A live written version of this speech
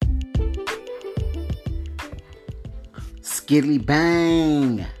Skiddly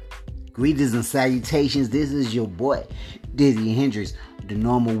bang! Greetings and salutations. This is your boy, Dizzy Hendrix, the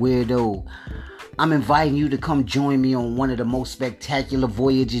normal weirdo. I'm inviting you to come join me on one of the most spectacular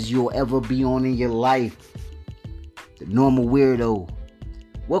voyages you'll ever be on in your life. The normal weirdo.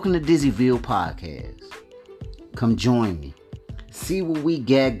 Welcome to Dizzyville podcast. Come join me. See what we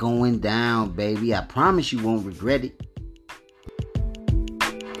got going down, baby. I promise you won't regret it.